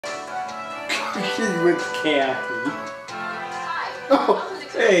Cooking with Kathy. Hi. Oh,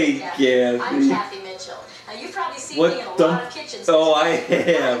 hey, Kathy. I'm Kathy Mitchell. Now you've probably seen What me in a dump- lot of kitchens. Oh, I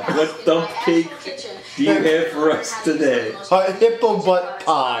have. What dump cake do you have for us today? Hippo butt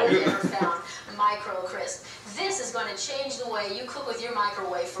pie. Microcrisp. This is going to change the way you cook with your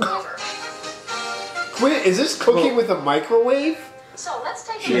microwave forever. Quit. Is this cooking with a microwave? So let's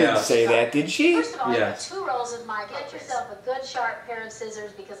take She a didn't look. say that, did she? First of all, Yes. you got 2 rolls of microcrisp. Get yourself a good sharp pair of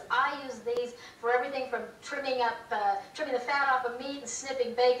scissors because I use these for everything from trimming the fat off of meat and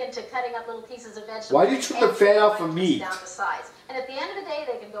snipping bacon to cutting up little pieces of vegetables. Why do you trim the fat off of meat? Down to size. And at the end of the day,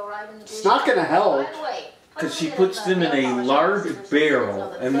 they can go right in the dish. It's not gonna help. By the way, Because she puts them in a large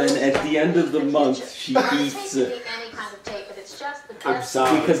barrel, and then at the end of the month, she eats it. I'm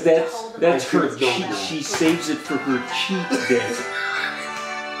sorry. Because that's her cheat. She saves it for her cheat day.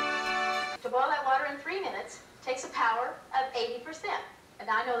 To boil that water in 3 minutes takes a power of 80%. And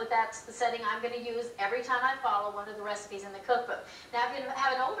I know that that's the setting I'm going to use every time I follow one of the recipes in the cookbook. Now, if you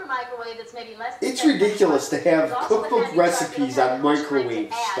have an older microwave that's maybe less than It's ridiculous to have cookbook recipes on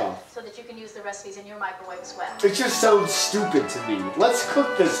microwave stuff. so that you can use the recipes in your microwave as well. It just sounds stupid to me. Let's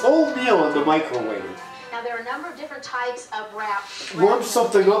cook this whole meal in the microwave. Now, there are a number of different types of wrap. Warm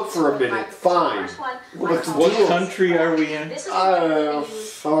something up for a minute. Fine. What country are we in?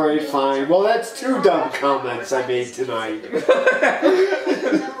 Alright, fine. Well, that's 2 dumb comments I made tonight.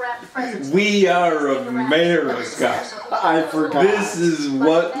 We are America. I forgot. This is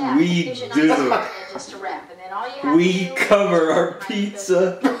what we do. We cover our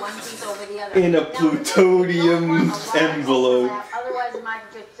pizza in a plutonium envelope,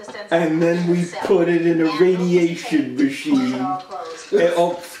 and then we put it in a radiation machine. And,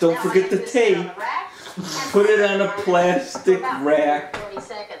 oh, don't forget the tape. Put it on a plastic rack,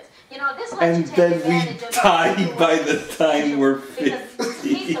 and then we die by the time we're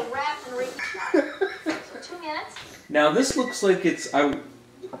 50. Now this looks like it's. Do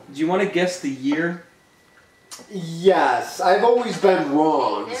you want to guess the year? Yes, I've always been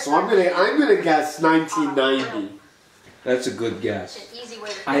wrong, so I'm gonna guess 1990. That's a good guess.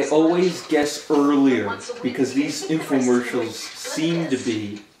 I always guess earlier because these infomercials seem to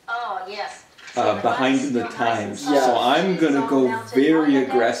be behind the times. Yeah. So I'm gonna go very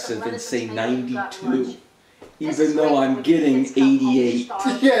aggressive and say 92, even though I'm getting 88.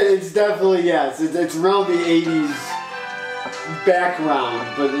 Yeah, it's definitely, yes. It's around the 80s background,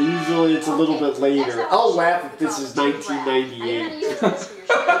 but usually it's a little bit later. I'll laugh if this is 1998.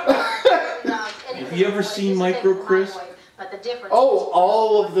 Have you ever seen Microcrisp? Oh,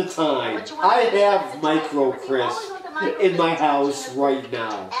 all of the time. I have Microcrisp in my house right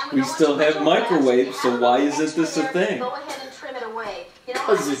now. We still have microwaves, so why isn't this a thing? Go ahead and trim it away.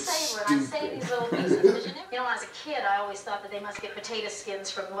 Because it's stupid. You know, as a kid, I always thought that they must get potato skins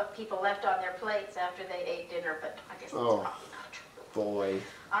from what people left on their plates after they ate dinner, but I guess that's probably not true. Boy.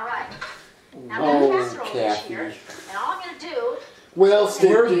 All right. Now, Oh, the casserole dish Kathy. here, and all I'm going to do. What else did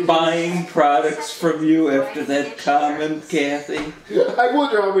We're buying products from you after that comment, Kathy. I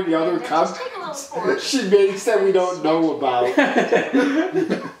wonder how many other comments she makes that we don't know about.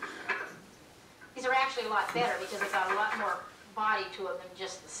 These are actually a lot better because they've got a lot more body to them than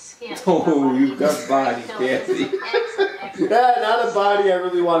just the skin. Oh, you've got body, Kathy. Excellent. Yeah, not a body I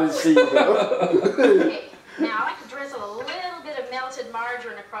really want to see, though. Okay, now I like to drizzle a little bit of melted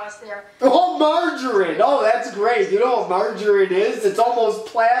margarine across there. Oh, margarine! Oh, that's great. You know what margarine is? It's almost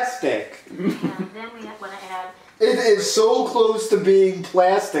plastic. And then we want to add... It is so close to being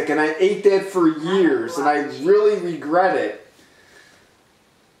plastic, and I ate that for years, and I really regret it.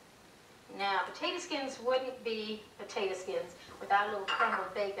 Now, potato skins wouldn't be potato skins without a little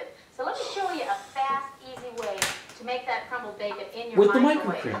crumbled bacon. So let me show you a fast, easy way to make that crumbled bacon in your With the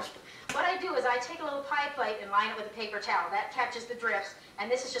microwave. Microcrisp. What I do is I take a little pie plate and line it with a paper towel. That catches the drips, and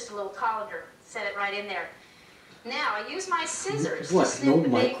this is just a little colander. Set it right in there. Now, I use my scissors to What, snip no the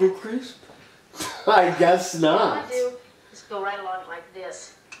bacon. Microcrisp? I guess What not. I do is go right along like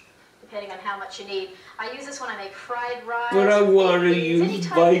this, depending on how much you need. I use this when I make fried rice. But I want to baked beans, use any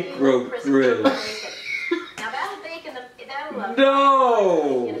type of new crisp Microcrisp. bacon. Now that'll bacon that'll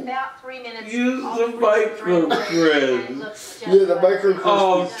No! in about 3 minutes. Use all the crisp drained away, Microcrisp. and it looks just Yeah, the like Microcrisp.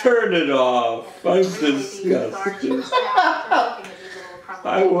 Oh, turn it off. I'm really starchy disgusted. and stuff, looking at these little crumbles.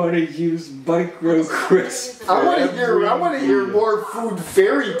 I want to use Microcrisp. I want to hear more food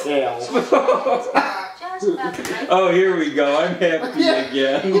fairy tales. Just about the right Oh, here we go. I'm happy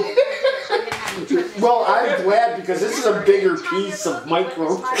again. Well, I'm glad because this is a bigger piece of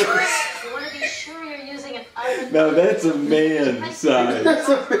Microcrisp. You want to be sure you're using an oven. Now that's a man-sized That's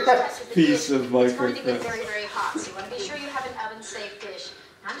a piece of It's going to get Microcrisp. very, very hot, so you want to be sure you have an oven-safe dish.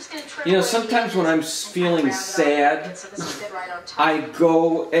 I'm just going to trim You know, sometimes when I'm feeling sad, I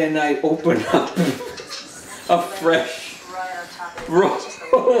go and I open up a fresh roll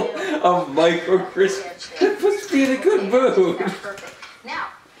of Microcrisp. It puts me in a good mood.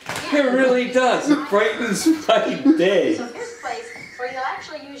 It really does. It brightens my day. So here's a place where you'll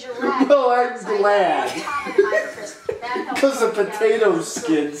actually use your rack. Well, I'm glad. Because of potato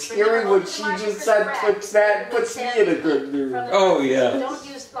skins, hearing what she just said puts me in a good mood. Oh, yeah. Don't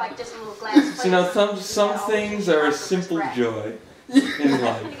use like just a little glass. You know, some things are a simple joy in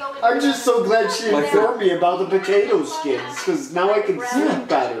life. I'm just so glad she informed me about the potato skins, because now I can sleep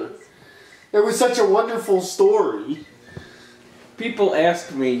better. It was such a wonderful story. People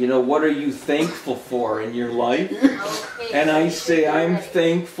ask me, you know, what are you thankful for in your life? And I say I'm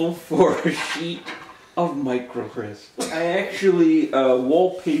thankful for a sheet of Microcrisp. I actually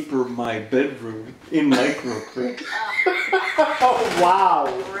wallpaper my bedroom in Microcrisp. Oh, wow.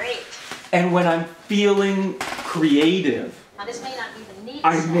 Great. And when I'm feeling creative,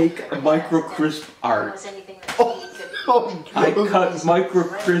 I make a Microcrisp art. I cut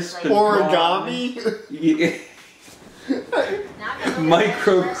Microcrisp and origami? Yeah.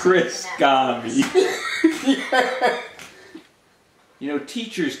 Microcrisp gummy. You know,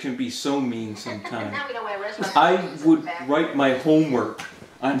 teachers can be so mean sometimes. I would write my homework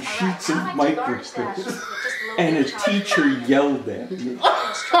on sheets of Microcrisp, and a teacher yelled at me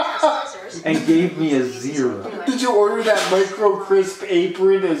and gave me a 0. Did you order that Microcrisp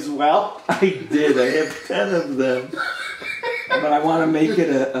apron as well? I did. I have 10 of them, but I want to make it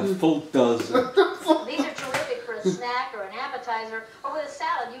a full dozen. A snack or an appetizer, or with a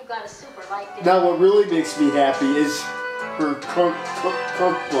salad, you've got a super light dinner. Now, what really makes me happy is her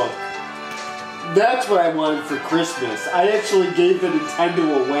cookbook. That's what I wanted for Christmas. I actually gave the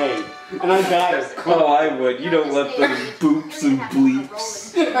Nintendo away, and I got it. Oh, I would. You don't let those boops and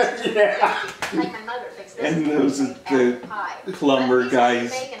bleeps. Yeah. Like my mother thinks this And those the plumber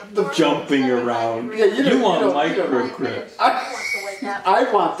guys jumping around. Yeah, you want Microcrisp.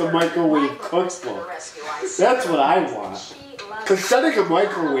 I want the microwave cookbook. That's what I want. Because setting a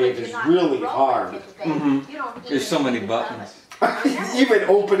microwave is really hard. Mm-hmm. There's so many buttons. Even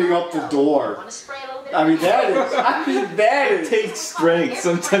opening up the door. I mean, that takes strength.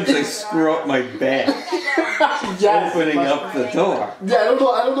 Sometimes I screw up my back. Yes, opening up the door. Yeah, I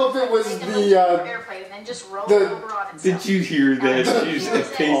don't know if it was Did you hear that? She used a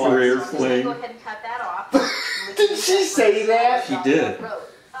paper airplane. Did she say that? She did. Perfect.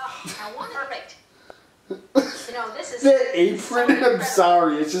 That apron, I'm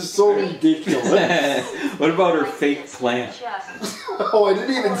sorry, it's just so ridiculous. What about her fake plant? Oh, I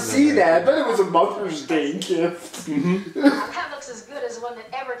didn't even see that. I bet it was a Mother's Day gift. That looks as good as one that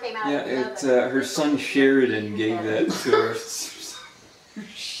ever came out of the oven. Her son Sheridan gave that to her.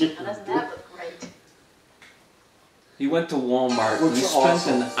 Doesn't that look great? He went to Walmart and he spent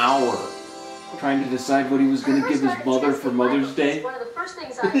an hour trying to decide what he was going to give his mother for Mother's Day.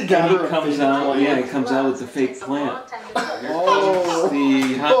 He comes out with the fake plant. Oh.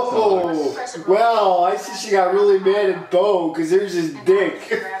 The hot dog. Well, I see she got really mad at Bo because there's his dick.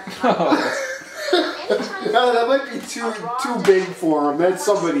 No, that might be too big for him. That's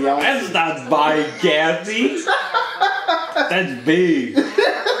somebody else. That's not by Kathy. That's big.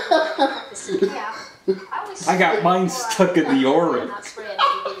 I got mine stuck in the orange.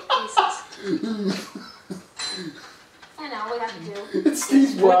 It's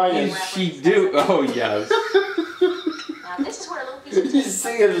Steve What Bryan. is she do? Oh, yes. Now, this is where a little piece of He's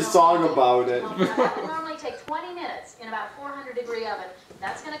singing a song about it. That would normally take 20 minutes in about 400-degree oven.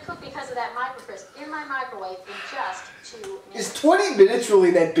 That's going to cook because of that Microcrisp in my microwave in just 2 minutes. Is 20 minutes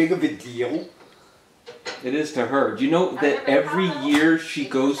really that big of a deal? It is to her. Do you know that every year she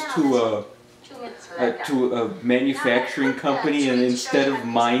goes to a manufacturing company, and instead of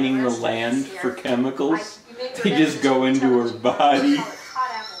mining the land for chemicals, they just go into her body.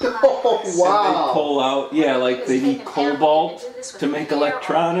 Oh, wow. And they pull out, like they need cobalt to make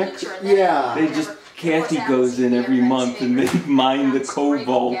electronics. Yeah. They just, Kathy goes in every month and they mine the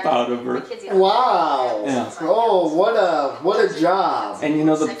cobalt out of her. Wow. Yeah. Oh, what a job. And you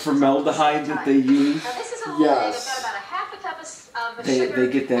know the formaldehyde that they use? Yes. They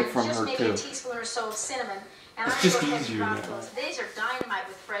get that from her too. It's just easier that way. These are dynamite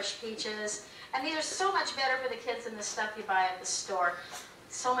with fresh peaches. And these are so much better for the kids than the stuff you buy at the store.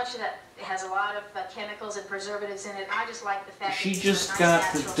 So much of that has a lot of chemicals and preservatives in it. I just like the fact she just got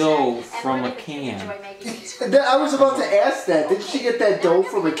the dough from a can. I was about to ask that. Did she get that dough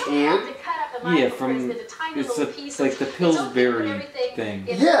from a can? Yeah, it's like the Pillsbury thing.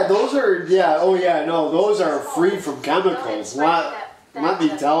 Yeah, those are, oh yeah, no, those are free from chemicals. Let me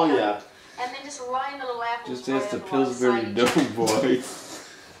tell you. And then just line the little apples. Just ask the Pillsbury Doughboy.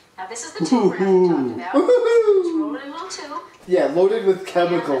 Now this is the tube wrap we talked about. Just roll it in a little tube. Yeah, loaded with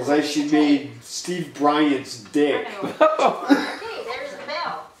chemicals as she made Steve Bryant's dick. Okay, there's the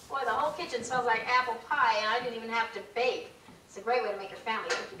bell. Boy, the whole kitchen smells like apple pie, and I didn't even have to bake. It's a great way to make your family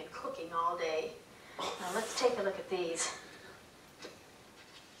think you've been cooking all day. Now let's take a look at these.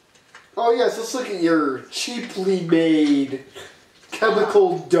 Oh yes, let's look at your cheaply made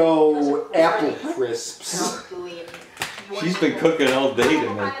chemical dough apple crisps. She's been cooking all day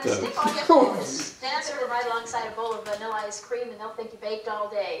tonight, though. Then serve them right alongside a bowl of vanilla ice cream, and they'll think you baked all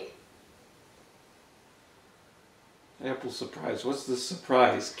day. Apple surprise. What's the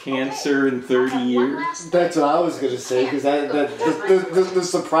surprise? Cancer in 30 years? That's what I was going to say, because the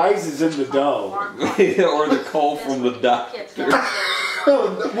surprise is in the dough. Or the call from the doctor.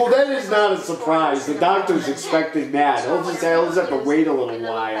 Well, that is not a surprise. The doctor's expecting that. He'll just have to wait a little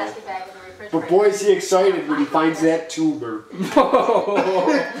while. But boy, is he excited when he finds that tumor.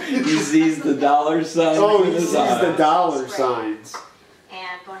 He sees the dollar signs. Oh, he sees the dollar signs.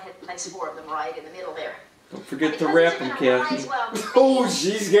 And go ahead and place 4 of them right in the middle there. Don't forget to wrap them, Kathy. Oh,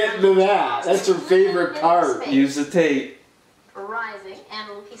 she's getting to that. That's her favorite part. Use the tape. Rising and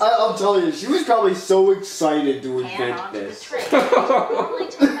a little piece I'll tell you, she was probably so excited to invent this. Normally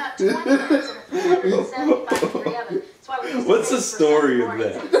take about 20 minutes in a 375-degree oven. What's the story of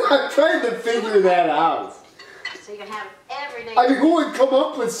that? I'm trying to figure that out. So you can have every day. I mean, who would come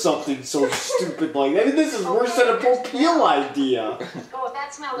up with something so stupid like that? I mean, this is worse than a Popeil idea. Oh, if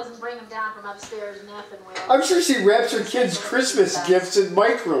that smell doesn't bring them down from upstairs, nothing will. I'm sure she wraps her kids' Christmas gifts in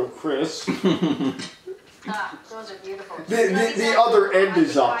Microcrisp. Those are beautiful. The other end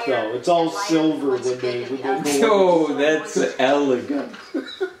is up though. It's all silver when they go. Oh, that's elegant.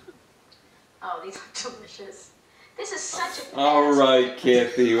 Oh, these are delicious. This is such a. All right,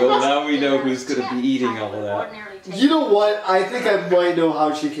 Kathy. Well, now we know who's going to be eating all that. You know what? I think I might know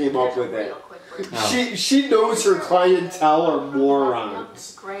how she came up with it. She knows her clientele are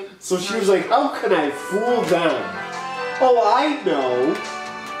morons. So she was like, how can I fool them? Oh, I know.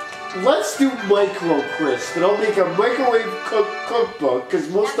 Let's do Microcrisp, and I'll make a microwave cookbook, because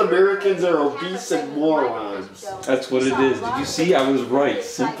most Americans are obese and morons. That's what it is. Did you see? I was right.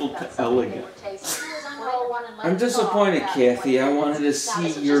 Simple to elegant. I'm disappointed, Kathy. I wanted to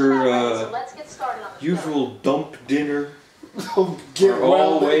see your usual dump dinner.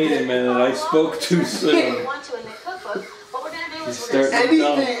 Oh, wait a minute. I spoke too soon.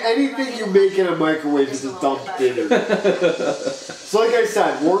 Anything you make in a microwave is a dump dinner. So like I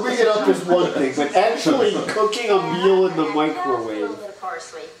said, warming it up is one thing, but actually cooking a meal in the microwave.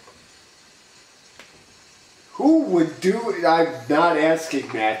 Who would do it? I'm not asking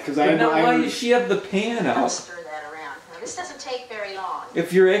that, because I know. Why does she have the pan out? Stir that around. Now, this doesn't take very long.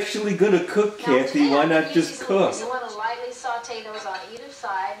 If you're actually going to cook, Kathy, why not just cook? You want to lightly saute those on either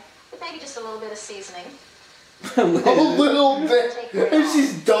side, with maybe just a little bit of seasoning. A little bit. And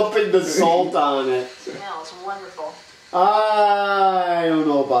she's dumping the salt on it. Smells wonderful. I don't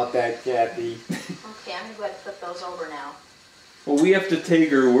know about that, Kathy. Okay, I'm going to go ahead and flip those over now. Well, we have to take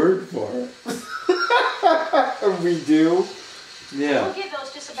her word for it. We do? Yeah. We'll give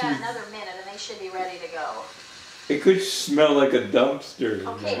those just about another minute and they should be ready to go. It could smell like a dumpster.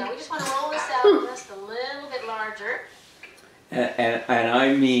 Okay, now we just want to roll this out just a little bit larger. And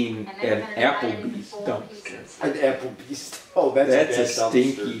I mean an Applebee's dumpster. An Applebee's. Oh, that's a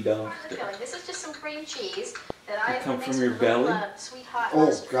stinky dumpster. This is just some cream cheese that I come from your belly. Sweet hot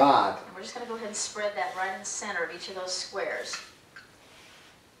mustard. God! And we're just going to go ahead and spread that right in the center of each of those squares.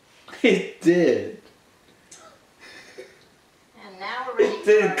 It did. And now we're ready. It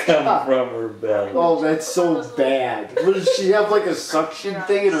did come from her belly. Oh, that's so bad. What, does she have like a suction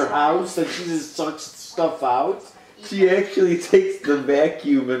thing in her house that she just sucks stuff out? She actually takes the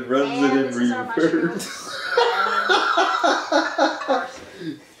vacuum and runs it in reverse.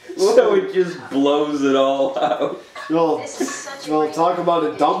 So it just blows it all out. Well, talk about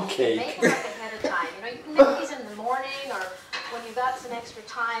a dump cake. Make them up ahead of time. You know, you can make these in the morning or when you've got some extra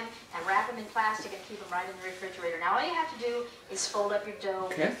time and wrap them in plastic and keep them right in the refrigerator. Now all you have to do is fold up your dough.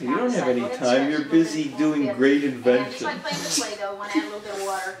 Kathy, you don't have any time. You're busy doing great inventions. Just like playing with Play-Doh, want to add a little bit of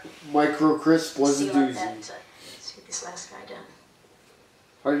water. Microcrisp was a doozy. Let's get this last guy done.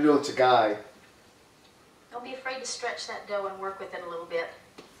 How do you know it's a guy? Don't be afraid to stretch that dough and work with it a little bit.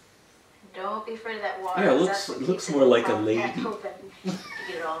 Don't be afraid of that water. Yeah, it looks more like a lady. Open to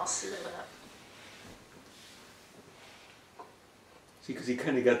get it all sealed up. See, because he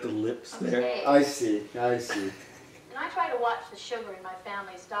kind of got the lips there. I see. And I try to watch the sugar in my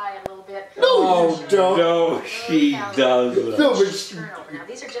family's diet a little bit. No, you don't. No, she doesn't. No, but Now,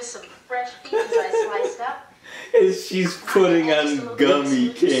 these are just some fresh peaches I sliced up. And she's putting on gummy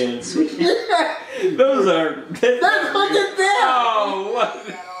candy. Those are... Look at that! Oh, what?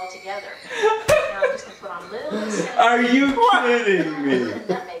 That all together. Now I'm just going to put on a little bit of cinnamon. Are you kidding me?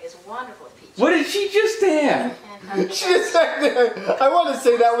 Nutmeg is wonderful with peaches. What did she just have? I want to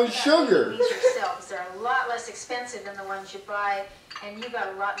say that was sugar. These yourselves, they're a lot less expensive than the ones you buy, and you've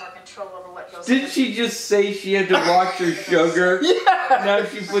got a lot more control over what goes in. Did she just say she had to watch her sugar? Yeah. Now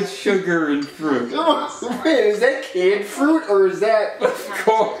she puts sugar in fruit. Wait, is that canned fruit or is that? Of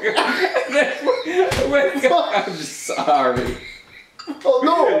course. I'm sorry. Oh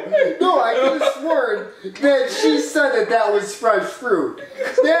no, I could have sworn that she said that was fresh fruit.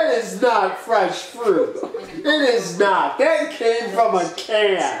 That is not fresh fruit. It is not. That came from a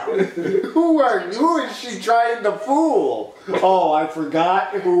can. Who is she trying to fool? Oh, I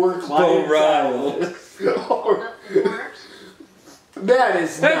forgot who we're clients. Oh, that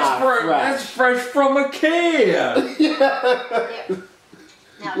is not fresh. That's fresh from a can. Yeah.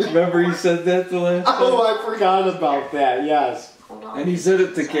 Remember he said that the last time? Oh, I forgot about that. Yes. And he said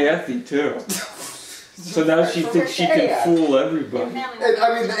it to Kathy too. So now she thinks she can fool everybody.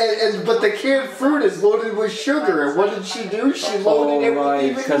 But the canned fruit is loaded with sugar. And what did she do? She loaded it with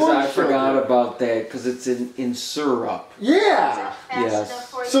even because more I sugar. forgot about that, because it's in syrup. Yeah.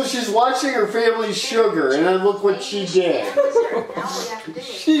 Yes. So she's watching her family's sugar, and then look what she did.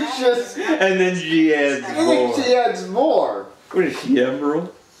 She just... And then she adds more. She adds more. What is she,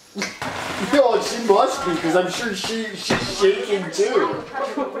 Emerald? No, she must be, because I'm sure she's shaking too.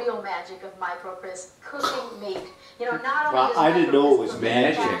 The real magic of Microcrisp, cooking meat. You know, not only Well, I didn't know it was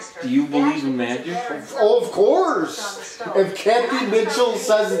magic. Do you believe in magic? Oh, of course. If Kathy Mitchell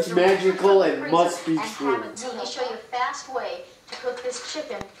says it's magical, it must be true. Let me show you a fast way to cook this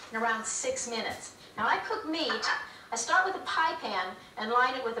chicken in around 6 minutes. Now, I cook meat. I start with a pie pan and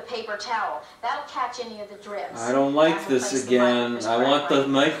line it with a paper towel. That'll catch any of the drips. I don't like this again. I want the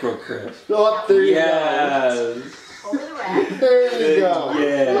Microcrisp. Oh, there you go. Yes. Over the rack. There you go.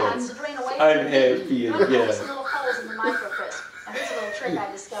 Yes. I'm happy There's again. some little holes in the Microcrisp. Now, here's a little trick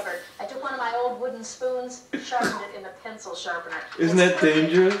I discovered. I took one of my old wooden spoons, sharpened it in a pencil sharpener. Isn't that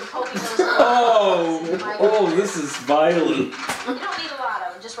dangerous? Oh, this is violent. You don't need a lot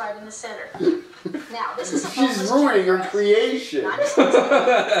of them, just right in the center. Now, this is a She's ruining her creation. and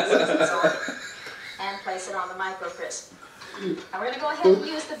place it on the Microcrisp. Now we're going to go ahead and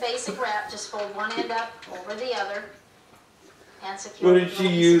use the basic wrap. Just fold one end up over the other and secure. What did she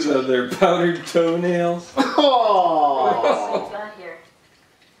use on their powdered toenails? Oh. What we've got here.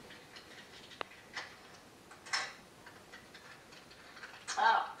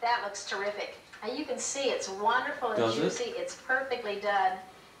 Oh, that looks terrific. Now you can see it's wonderful and juicy. It's perfectly done.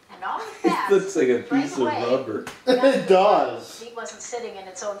 And all the fat It looks like a piece of rubber. It does. Meat wasn't sitting in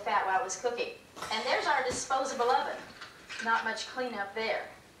its own fat while it was cooking. And there's our disposable oven. Not much cleanup there.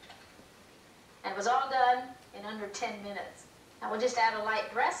 And it was all done in under 10 minutes. Now we'll just add a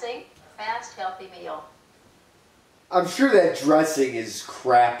light dressing. Fast, healthy meal. I'm sure that dressing is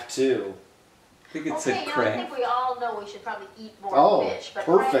crap too. I think it's Okay, a crap. I think we all know we should probably eat more fish. But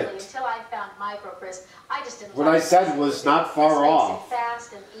perfect. frankly, until I found Microcrisp, I just didn't What like I it. said was not far off. It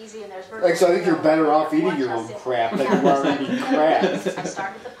fast and easy, and there's Actually, I think you're better off eating your own crap than you are eating crap. I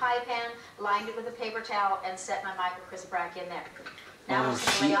started with the pie pan, lined it with a paper towel, and set my Microcrisp rack in there. Now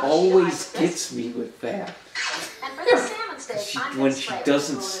She always gets me with that. And for the salmon steak, When she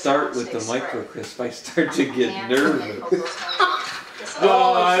doesn't start with the Microcrisp, I start to get nervous.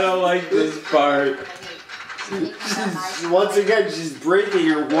 Oh, I don't like this part. Once again, she's breaking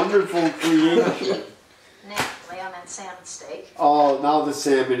her wonderful creation. Now, lay on that salmon steak. Oh, now the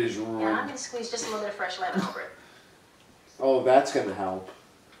salmon is And I'm ruined. going to squeeze just a little bit of fresh lemon over it. Oh, that's going to help.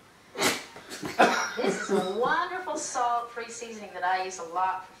 This is a wonderful salt-free seasoning that I use a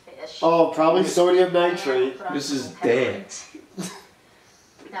lot for fish. Oh, probably sodium nitrate. This is dead.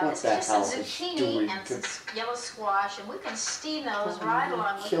 Now, What this the is just hell some is zucchini doing and to- some yellow squash, and we can steam those right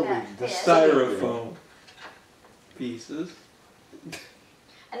along with Killing that the fish. Styrofoam pieces.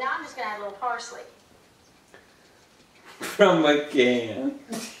 And now I'm just going to add a little parsley. From a can.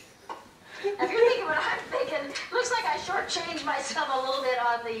 Now, if you're thinking what I'm thinking, looks like I shortchanged myself a little bit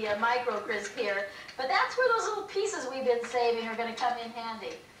on the Microcrisp here, but that's where those little pieces we've been saving are going to come in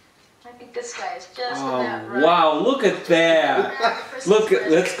handy. I think this guy is just about right. Wow, look at that. Look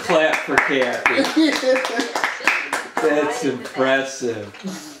at, let's clap for Kathy. That's impressive.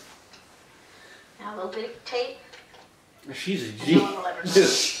 Now a little bit of tape. She's a And genius. no one will ever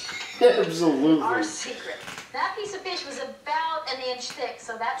know. Absolutely. Our secret. That piece of fish was about 1 inch thick,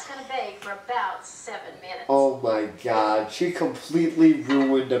 so that's going to bake for about 7 minutes. Oh my God, she completely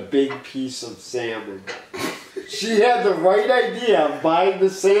ruined a big piece of salmon. She had the right idea of buying the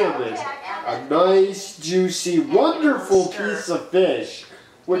salmon. A nice, juicy, wonderful piece of fish,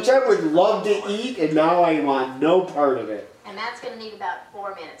 which I would love to eat, and now I want no part of it. And that's going to need about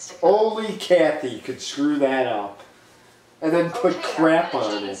 4 minutes to cook. Only Kathy could screw that up. And then put crap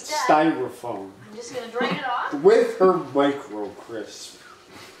on it, styrofoam. I'm just going to drain it off. With her Microcrisp.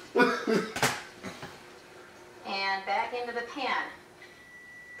 And back into the pan.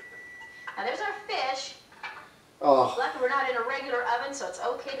 Now there's our fish. Oh. Luckily we're not in a regular oven, so it's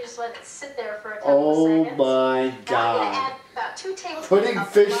okay to just let it sit there for a couple of seconds. Oh my Now I'm God. going to add about 2 tablespoons Putting of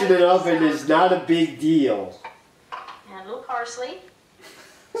fish in an oven sour is not a big deal. And a little parsley.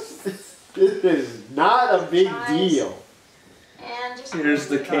 It is not a big deal. And just Here's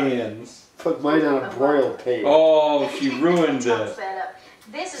the cans. Put mine on a broil pan. Oh, she ruined it.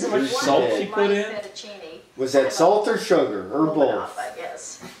 This is a There's salt she put in? fettuccine. Was that salt or sugar? Or both? I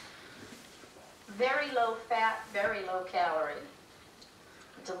guess. Very low fat, very low calorie.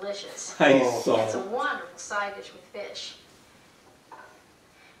 Delicious. Nice It's a salt. wonderful side dish with fish.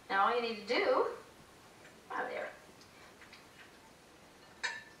 Now all you need to do, there.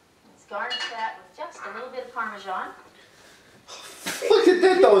 Let's garnish that with just a little bit of Parmesan. Look at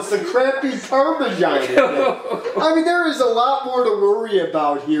that though, it's the crappy Parmesan in it. I mean, there is a lot more to worry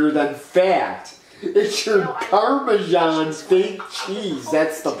about here than fat. It's your Parmesan fake cheese,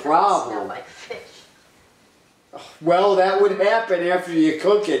 that's the problem. Like fish. Well, that would happen after you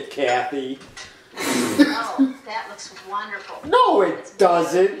cook it, Kathy. Oh, that looks wonderful. No, it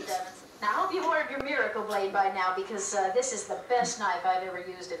doesn't. Now, I hope you've ordered your Miracle Blade by now, because this is the best knife I've ever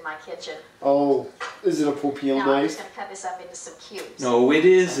used in my kitchen. Oh, is it a pupil Now, I'm just knife? going to cut this up into some cubes. No, it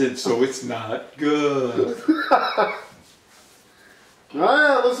isn't, so it's not good.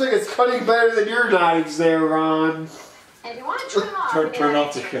 Well, it looks like it's cutting better than your knives there, Ron. And if you want to trim off, Turn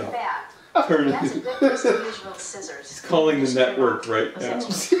off the show. Turn it. That's a good piece of use little scissors. He's calling the network right now.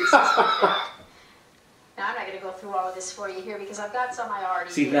 Now, I'm not going to go through all of this for you here because I've got some I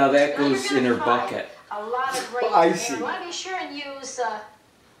already See, used. now that You're goes gonna in her find bucket. A lot of great. I see. And you want to be sure and use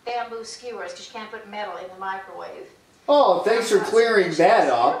bamboo skewers because you can't put metal in the microwave. Oh, thanks for clearing that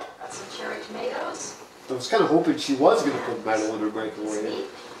up. Got some cherry tomatoes. I was kind of hoping she was going to put metal in her microwave. A little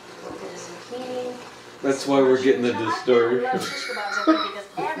bit of zucchini. That's why we're getting the distortion.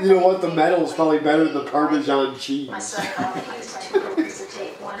 You know what? The metal is probably better than the Parmesan cheese. My son used to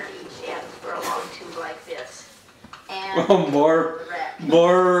take one of each end for a long tube like this. And Oh,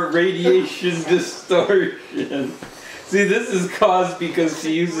 more radiation distortion. See, this is caused because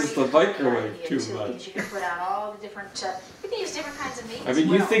she uses the microwave too much. You can put out all the different, you can use different kinds of meat. I mean,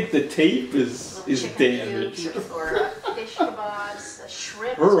 you think the tape is damaged. Or fish kebabs,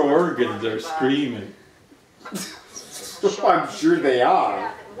 shrimp. Her organs are screaming. I'm sure they are.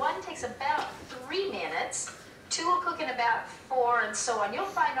 One takes about 3 minutes. 2 will cook in about 4, and so on. You'll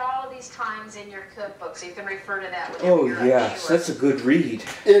find all of these times in your cookbook, so you can refer to that whenever Oh you're yes, unsure. that's a good read.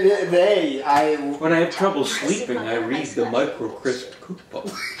 When I have trouble sleeping, I read the Microcrisp cookbook.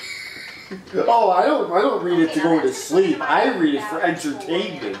 Oh, I don't read it to go to sleep. I read it for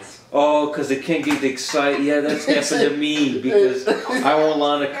entertainment. Oh, because it can't get excited. Yeah, that's happened to me because I won't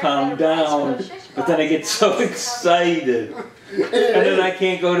want to calm down, but then I get so excited. And then I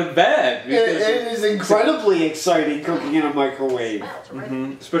can't go to bed. Because it is incredibly exciting cooking in a microwave.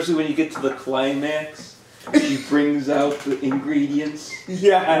 Especially when you get to the climax. She brings out the ingredients.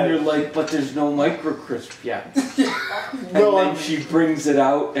 Yeah. And you're like, but there's no Microcrisp yet. And No, then she brings it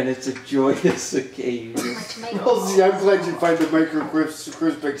out and it's a joyous occasion. Well, see, I'm glad you find the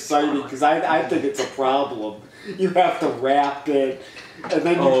Microcrisp exciting because I think it's a problem. You have to wrap it and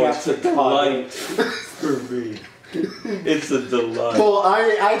then you have to cut it. For me. It's a delight. Well,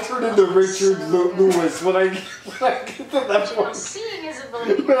 I turn into Richard Lewis when I get to that point. Seeing isn't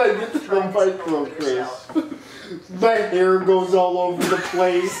believing. When I get to the Microcrisp, my hair goes all over the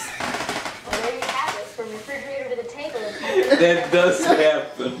place. Well, there you have it, from the refrigerator to the table. That does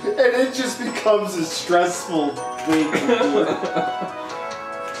happen. And it just becomes a stressful thing to do.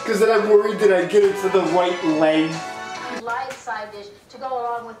 Because then I'm worried that I get it to the right length. Light side dish to go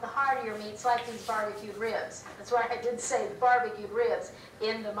along with the heartier meats like these barbecued ribs. That's why I did say barbecued ribs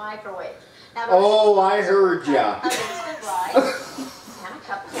in the microwave. Now, Oh, I heard ya. Of instant rice and a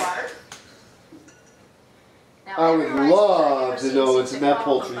cup of water. Now, I would every rice love dish to know seems it's to in that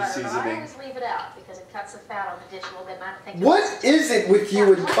call poultry for butter, but I seasoning. always leave it out because it cuts the fat on the dish a little bit, and I don't think What is it with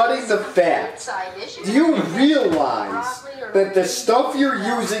you and cutting the fat? Do you realize that the stuff you're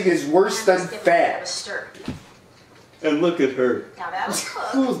using is worse than fat? And look at her. Now that'll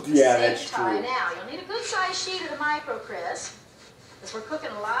cook. Yeah, that's true. Now you'll need a good sized sheet of the Microcrisp, because we're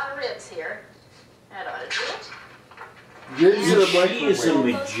cooking a lot of ribs here. That ought to do it. She is a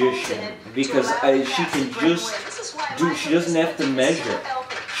magician because she can just do. She doesn't have to measure.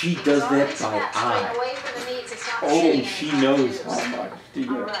 She does that by eye. Oh, and she knows how much to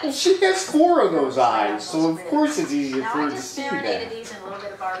do. Well, she has 4 of those eyes, so of course it's easier for her to see that. These in a little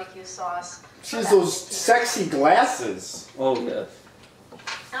bit of barbecue sauce. She has those sexy glasses. Oh yes.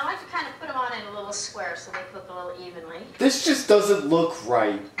 Now I like to kind of put them on in a little square so they cook a little evenly. This just doesn't look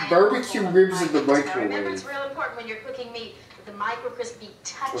right. Barbecue ribs in the microwave. Now remember, it's real important when you're cooking meat that the Microcrisp be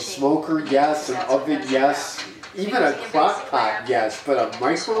touching. A smoker, yes. An oven, yes. Even a crock pot, yes. But a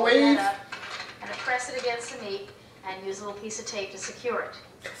microwave? And press it against the meat and use a little piece of tape to secure it.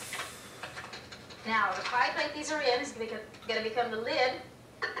 Now the pie plate these are in is going to become the lid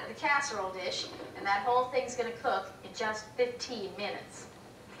of the casserole dish, and that whole thing's going to cook in just 15 minutes.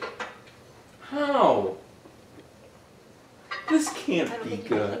 How? This can't be good. I don't think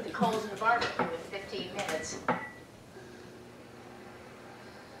you can keep the coals in the barbecue in 15 minutes.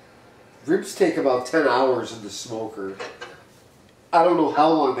 Ribs take about 10 hours in the smoker. I don't know how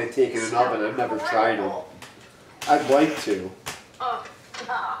long they take in an oven. I've never tried them. I'd like to. Oh,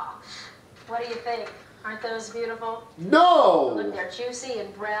 what do you think? Aren't those beautiful? No! Look, they're juicy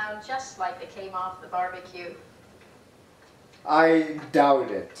and brown, just like they came off the barbecue. I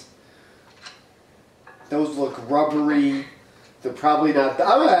doubt it. Those look rubbery. They're probably not.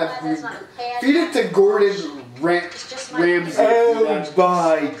 I would have feed it to Gordon Ramsay. Oh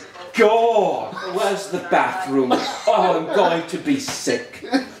my God! Where's the bathroom? Oh, I'm going to be sick.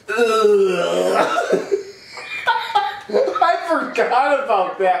 I forgot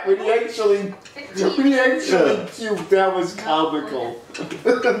about that when he actually puked. That was comical.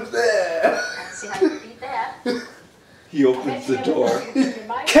 See how you beat that? He opens the door.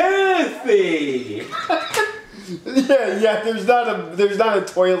 Kathy! Yeah. There's not a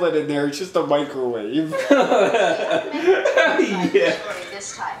toilet in there. It's just a microwave. Yeah.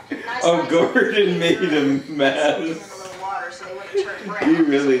 Oh, Gordon made a mess. He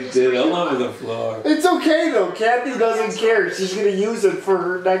really did. All over the floor. It's okay though. Kathy doesn't care. She's gonna use it for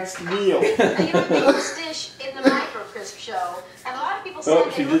her next meal. Now, you know, this dish in the Microcrisp show, and a lot of people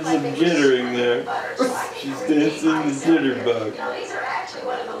Oh, she did some jittering there. She's dancing the jitterbug. You know, these are actually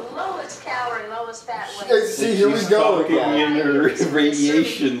one of the lowest calorie, lowest fat ways. See, here we go again. In her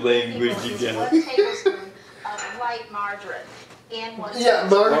radiation language again. 1 tablespoon of light margarine in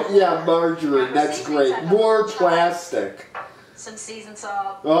 1 margarine. That's great. More plastic. Some seasoned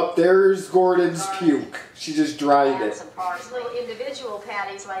salt. Oh, there's Gordon's puke. She just dried it. Some little individual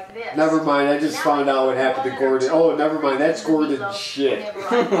patties like this. Never mind, I just found out what happened to Gordon. Oh, never mind, that's Gordon's shit.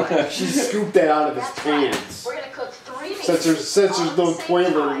 She scooped that out of his pants. We're going to cook 3 meats. Since there's no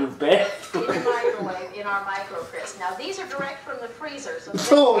toilet in her bathroom. In the microwave, in our Microcrisp. Now, these are direct from the freezer.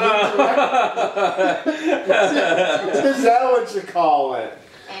 So Is that what you call it?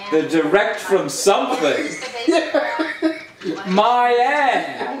 They're direct from something. My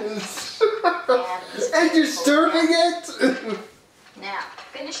ass! And you're serving it? Now,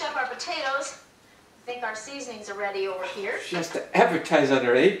 finish up our potatoes. I think our seasonings are ready over here. She has to advertise on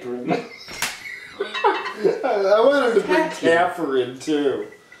her apron. I wanted to bring Taffer in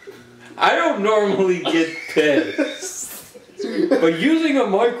too. I don't normally get pissed. But using a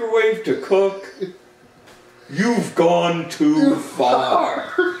microwave to cook, you've gone too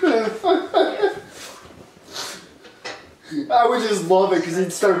far. I would just love it because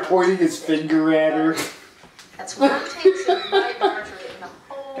he'd start pointing his finger at her. That's 1 tablespoon of white margarine in the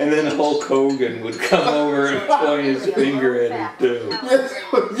whole. And then Hulk Hogan would come over and point his finger at her too.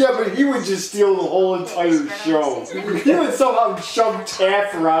 Yeah, but he would just steal the whole entire show. He would somehow shove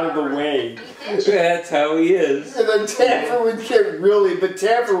Taffer out of the way. That's how he is. And then Taffer would get really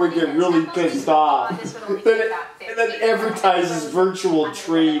pissed off. And then advertises virtual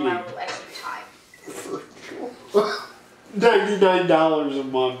trading. $99 a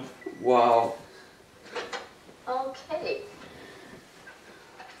month. Wow. Okay.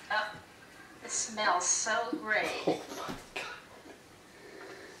 Oh, it smells so great. Oh my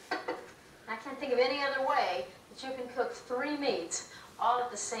God. I can't think of any other way that you can cook 3 meats all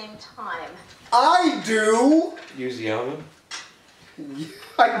at the same time. I do. Use the oven?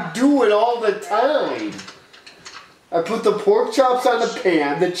 I do it all the time. I put the pork chops on the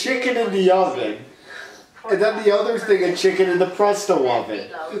pan, the chicken in the oven. And then the other thing of chicken in the Presto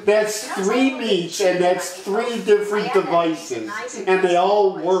oven. That's 3 meats and that's 3 different devices. And they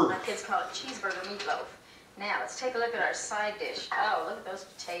all work. My kids call it cheeseburger meatloaf. Now, let's take a look at our side dish. Oh, look at those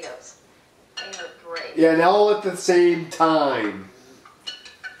potatoes. They look great. Yeah, and all at the same time.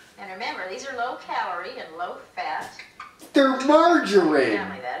 And remember, these are low calorie and low fat. They're margarine.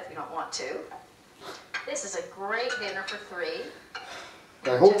 Family that if you don't want to. This is a great dinner for 3.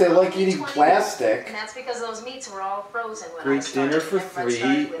 I hope they like eating plastic. And that's because those meats were all frozen when I Great started. dinner for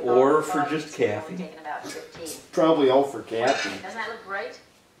 3 or for just Kathy. Probably all for Kathy. Doesn't that look great?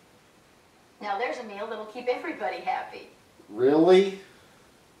 Now there's a meal that'll keep everybody happy. Really?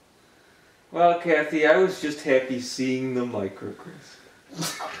 Well, Kathy, I was just happy seeing the Microcrisp.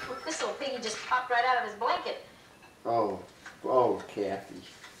 Oh, this little piggy just popped right out of his blanket. Oh, Kathy.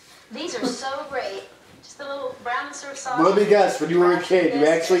 These are so great. Just a little brown and syrup sauce. Let me guess, when you were a kid, you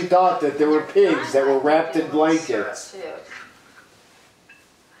actually thought that there were pigs that were wrapped in blankets.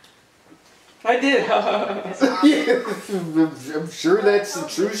 I did. I'm sure that's a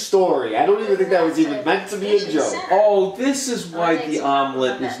true story. I don't even think that was even meant to be a joke. Oh, this is why the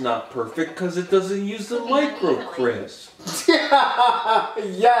omelet is not perfect, because it doesn't use the Microcrisp.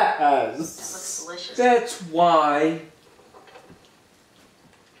 Yes. That's why.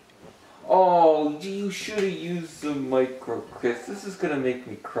 Oh, you should have used the Microcrisp. This is going to make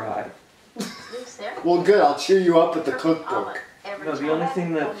me cry. Well, good. I'll cheer you up with the cookbook. No, the only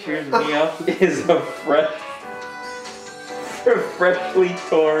thing that cheers me up is a freshly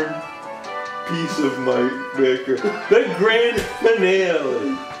torn piece of my maker. The grand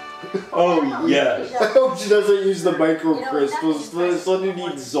finale. Oh, yes. I hope she doesn't use the Microcrisp. This one you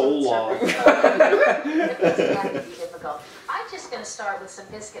need Zoloft. I'm just going to start with some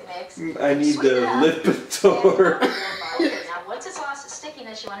biscuit mix. I need the Lipitor. Now, once it's lost its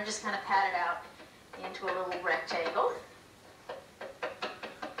stickiness, you want to just kind of pat it out into a little rectangle.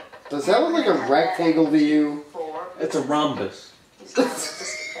 Does that look like a rectangle to you? It's a rhombus. It's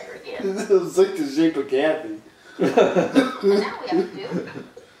like the shape of Kathy. And now what we have to do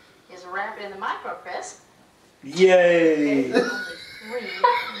is wrap it in the Microcrisp. Yay! Only 3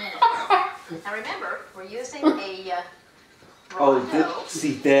 minutes. Now remember, we're using a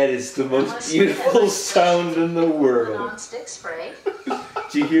see, that is the most beautiful sound in the world. Non-stick spray.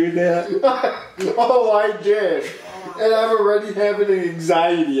 Did you hear that? Oh, I did. And I'm already having an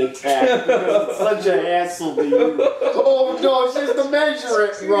anxiety attack because it's such a hassle to use. Oh no, she has to measure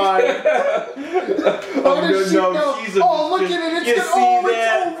it right. She's look at it. It's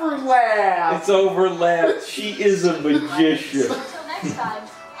overlapped. It's overlapped. She is a magician. So until next time,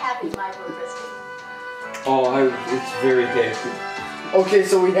 happy Microcrisp. Oh, it's very happy. Okay,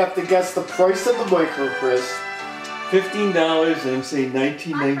 so we have to guess the price of the Microcrisp. $15, and I'm saying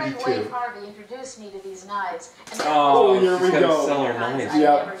 $19.92. My friend Wade Harvey introduced me to these knives. And here we go. Sell our knives. I've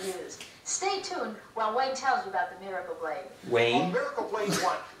never used. Stay tuned while Wayne tells you about the Miracle Blade. Wayne? On Miracle Blade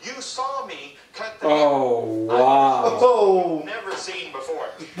 1, you saw me cut the wow. Oh. Never seen before.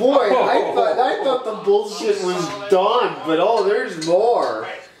 Boy, I thought the bullshit was done, but there's more.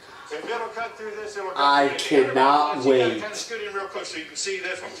 Right. If it'll cut through this, it'll I cannot wait. Kind of scoot in real close so you can see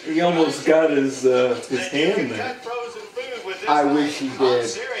this one. He almost got his hand there. I wish he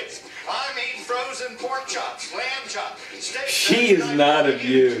did. I'm eating frozen pork chops, lamb chops, steak. She is not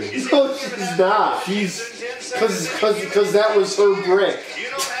abused. No, she's not. She's because that was her brick. You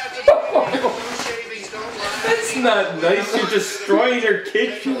don't have to do shavings, don't lie. That's not nice. You're destroying her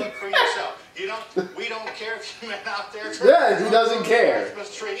kitchen. Look for yourself. We don't care if you men out there. Yeah, he doesn't care.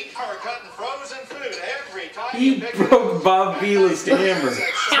 Christmas tree are cutting frozen food every time. He broke Bob Vila's hammer.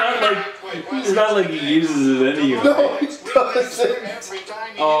 It's not like he uses it anyway. No, he doesn't.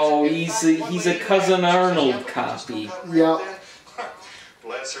 Oh, he's a Cousin Arnold copy. Yeah.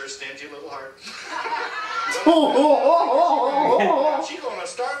 Bless her stingy little heart. Oh. She's gonna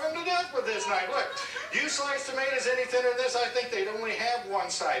starve him to death with this knife. Look, you slice tomatoes any thinner than this, I think they'd only have one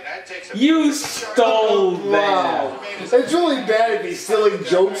side. That takes a You stole that. Wow. It's really bad if he's stealing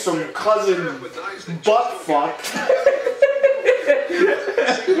jokes from Cousin Buttfuck.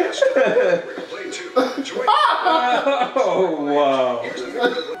 Oh, wow.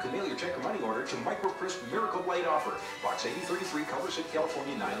 Camellia, check your money order to Microcrisp Miracle Blade offer. Box 8033, Culver City,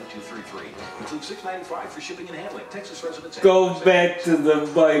 California 90233. Includes $6.95 for shipping and handling. Texas residents. Go back to the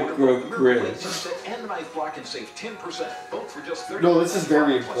Microcrisp. And the knife block can save 10%. Both for just $30. No, this is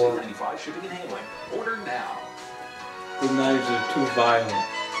very important. $6.95 shipping and handling. Order now. The knives are too violent.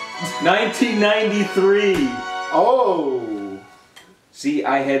 1993. Oh. See,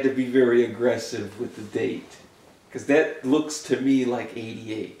 I had to be very aggressive with the date, because that looks to me like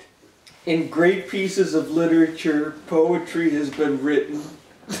 88. In great pieces of literature, poetry has been written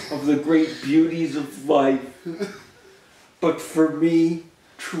of the great beauties of life. But for me,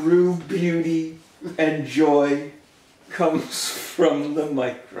 true beauty and joy comes from the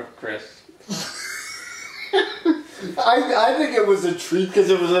Microcrisp. I think it was a treat because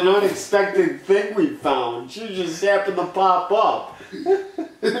it was an unexpected thing we found. She just happened to pop up.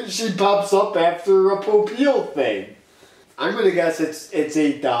 She pops up after a Popeil thing. I'm going to guess it's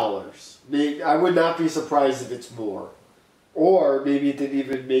 $8. Maybe, I would not be surprised if it's more. Or maybe it didn't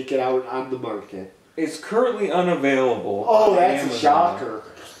even make it out on the market. It's currently unavailable. Oh, that's Amazon. A shocker.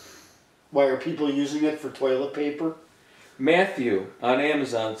 Why, are people using it for toilet paper? Matthew on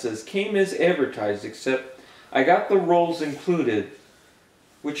Amazon says, came as advertised, except I got the rolls included,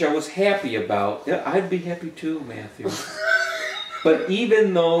 which I was happy about. Yeah, I'd be happy too, Matthew. But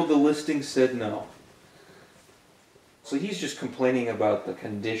even though the listing said no. So he's just complaining about the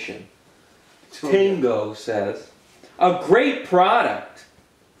condition. Tango says, a great product.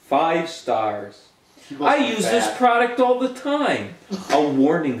 5 stars. I use this product all the time. A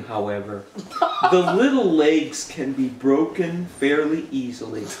warning, however. The little legs can be broken fairly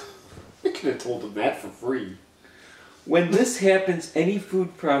easily. You could have told him that for free. When this happens, any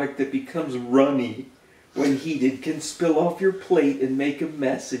food product that becomes runny when heated can spill off your plate and make a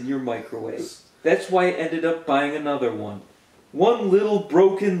mess in your microwave. That's why I ended up buying another one. One little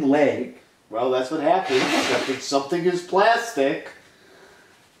broken leg. Well, that's what happens. I think something is plastic.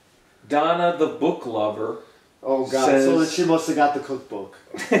 Donna, the book lover. Oh, God. Says, so that she must have got the cookbook.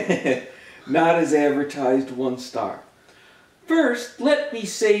 Not as advertised, 1 star. First, let me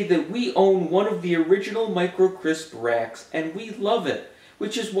say that we own one of the original Microcrisp racks, and we love it,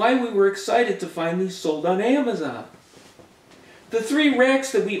 which is why we were excited to find these sold on Amazon. The 3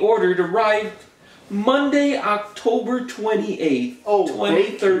 racks that we ordered arrived Monday, October 28th,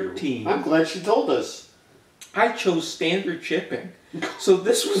 2013. I'm glad she told us. I chose standard shipping, so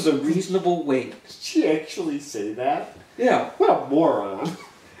this was a reasonable wait. Did she actually say that? Yeah. What a moron.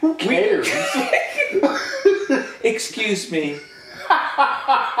 Who cares? Excuse me.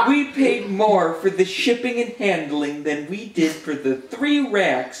 We paid more for the shipping and handling than we did for the 3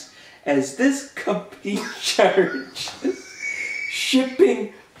 racks, as this company charges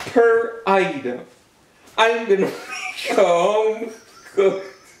shipping per item. I'm gonna make a home-cooked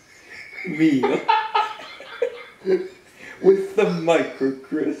meal with the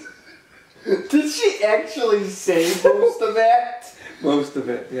Microcrisp. Did she actually say most of that? Most of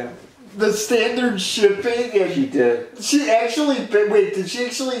it, yeah. The standard shipping? And she did. She actually, wait, did she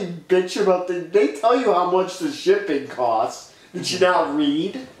actually bitch about did they tell you how much the shipping costs? Did she not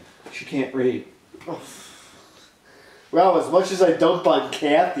read? She can't read. Oh. Well, as much as I dump on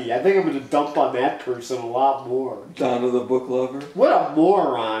Kathy, I think I'm going to dump on that person a lot more. Donna the book lover? What a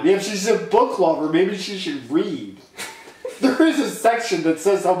moron. If she's a book lover, maybe she should read. There is a section that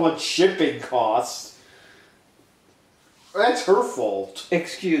says how much shipping costs. That's her fault.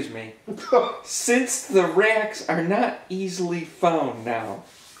 Excuse me. Since the racks are not easily found now,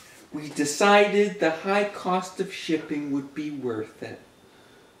 we decided the high cost of shipping would be worth it.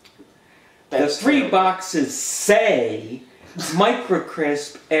 That's the 3 terrible. Boxes say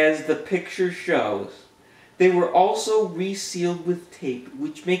Microcrisp as the picture shows. They were also resealed with tape,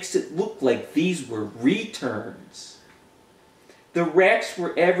 which makes it look like these were returns. The racks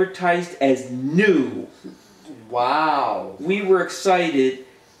were advertised as new. Wow. We were excited.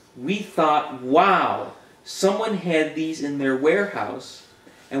 We thought, wow, someone had these in their warehouse,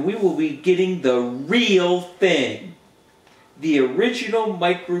 and we will be getting the real thing. The original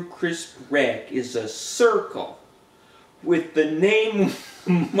Microcrisp rack is a circle with the name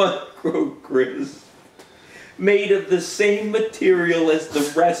Microcrisp made of the same material as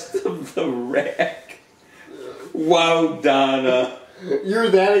the rest of the rack. Wow, Donna. You're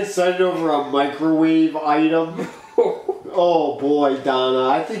that excited over a microwave item? Oh boy, Donna.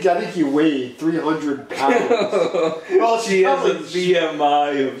 I think you weigh 300 pounds. Well, she has a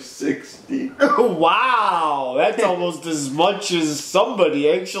BMI of 60. Wow! That's almost as much as somebody.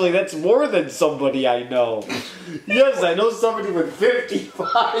 Actually, that's more than somebody I know. Yes, I know somebody with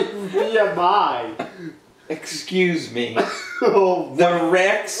 55 BMI. Excuse me. Oh, the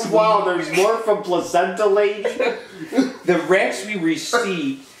racks... Wow, there's more from Placenta Lady? The racks we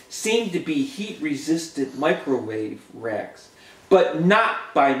received seem to be heat-resistant microwave racks, but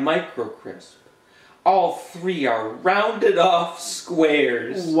not by Microcrisp. All 3 are rounded off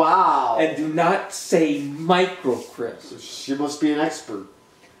squares. Wow. And do not say Microcrisp. She must be an expert.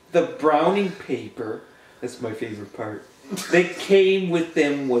 The browning paper, that's my favorite part, that came with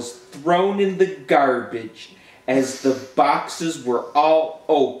them was thrown in the garbage as the boxes were all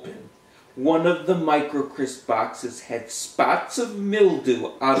open. One of the Microcrisp boxes had spots of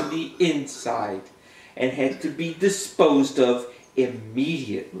mildew on the inside and had to be disposed of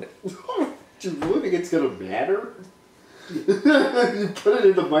immediately. Do you really think it's going to matter? You put it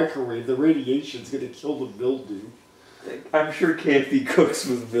in the microwave, the radiation's going to kill the mildew. I'm sure Kathy cooks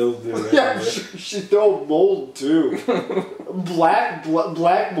with mildew. Yeah, she don't mold too. black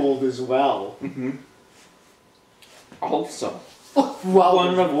mold as well. Mm-hmm. Also, well,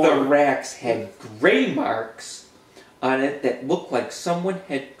 one of the racks had gray marks on it that looked like someone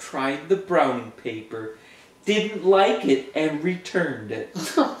had tried the browning paper, didn't like it, and returned it.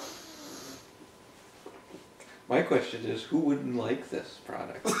 My question is, who wouldn't like this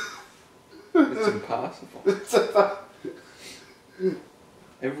product? It's impossible.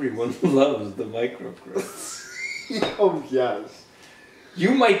 Everyone loves the Microcrisp. Oh, yes.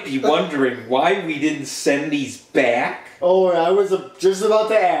 You might be wondering why we didn't send these back. Oh, I was just about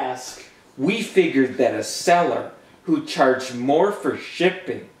to ask. We figured that a seller who charged more for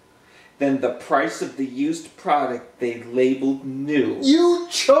shipping than the price of the used product they labeled new. You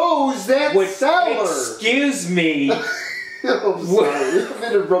chose that seller! Excuse me! I'm sorry, I'm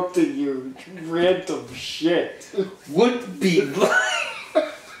interrupting you. Random shit. Would be like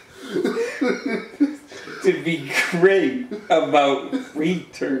to be great about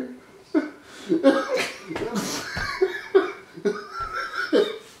return.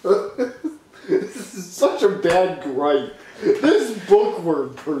 This is such a bad gripe. This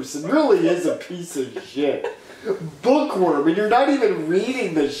bookworm person really is a piece of shit. Bookworm, and you're not even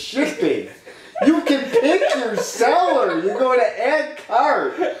reading the shipping. You can pick your seller. You go to add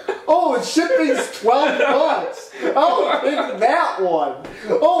cart. Oh, shipping's $12. I'll pick that one.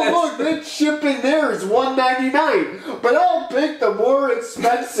 Oh, look, that shipping there is $1.99. But I'll pick the more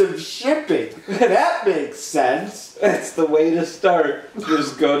expensive shipping. That makes sense. That's the way to start.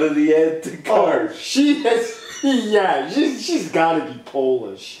 Just go to the add to cart. Oh, she has... Yeah, she's got to be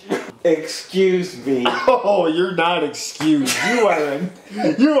Polish. Excuse me. Oh, you're not excused. You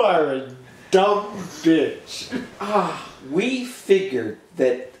are a dumb bitch. We figured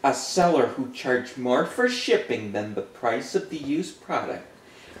that a seller who charged more for shipping than the price of the used product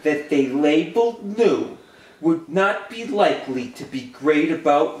that they labeled new would not be likely to be great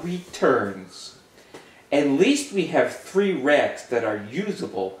about returns. At least we have 3 racks that are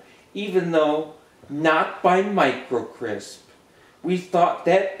usable, even though not by Microcrisp. We thought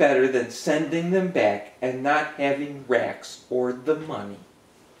that better than sending them back and not having racks or the money.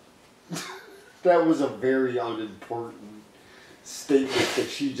 That was a very unimportant statement that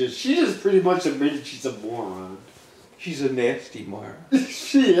she just pretty much admitted she's a moron. She's a nasty moron.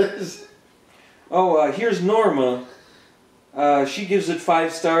 She is. Oh, here's Norma. She gives it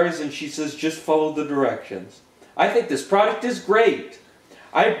 5 stars and she says just follow the directions. I think this product is great.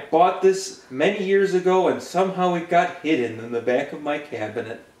 I bought this many years ago and somehow it got hidden in the back of my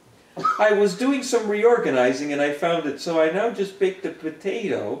cabinet. I was doing some reorganizing and I found it, so I now just baked a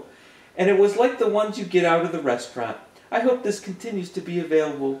potato, and it was like the ones you get out of the restaurant. I hope this continues to be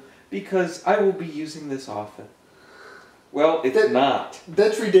available because I will be using this often. Well, it's not.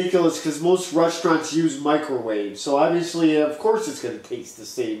 That's ridiculous because most restaurants use microwaves, so obviously, of course it's going to taste the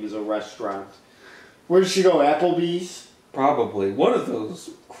same as a restaurant. Where did she go, Applebee's? Probably. One of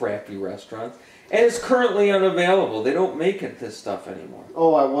those crappy restaurants. And it's currently unavailable. They don't make this stuff anymore.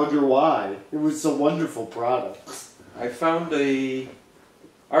 Oh, I wonder why. It was a wonderful product. I found a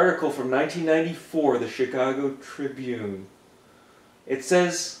article from 1994, the Chicago Tribune. It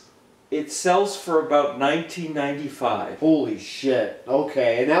says it sells for about $19.95. Holy shit.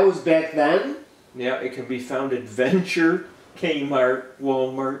 Okay, and that was back then? Yeah, it can be found at Venture, Kmart,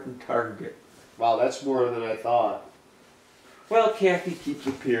 Walmart, and Target. Wow, that's more than I thought. Well, Kathy keeps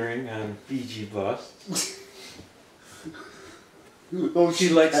appearing on BG Busts. Oh, she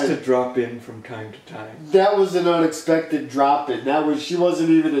likes to drop in from time to time. That was an unexpected drop-in. She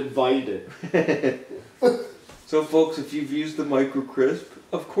wasn't even invited. So, folks, if you've used the Microcrisp,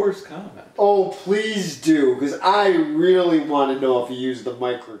 of course, comment. Oh, please do, because I really want to know if you used the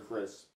Microcrisp.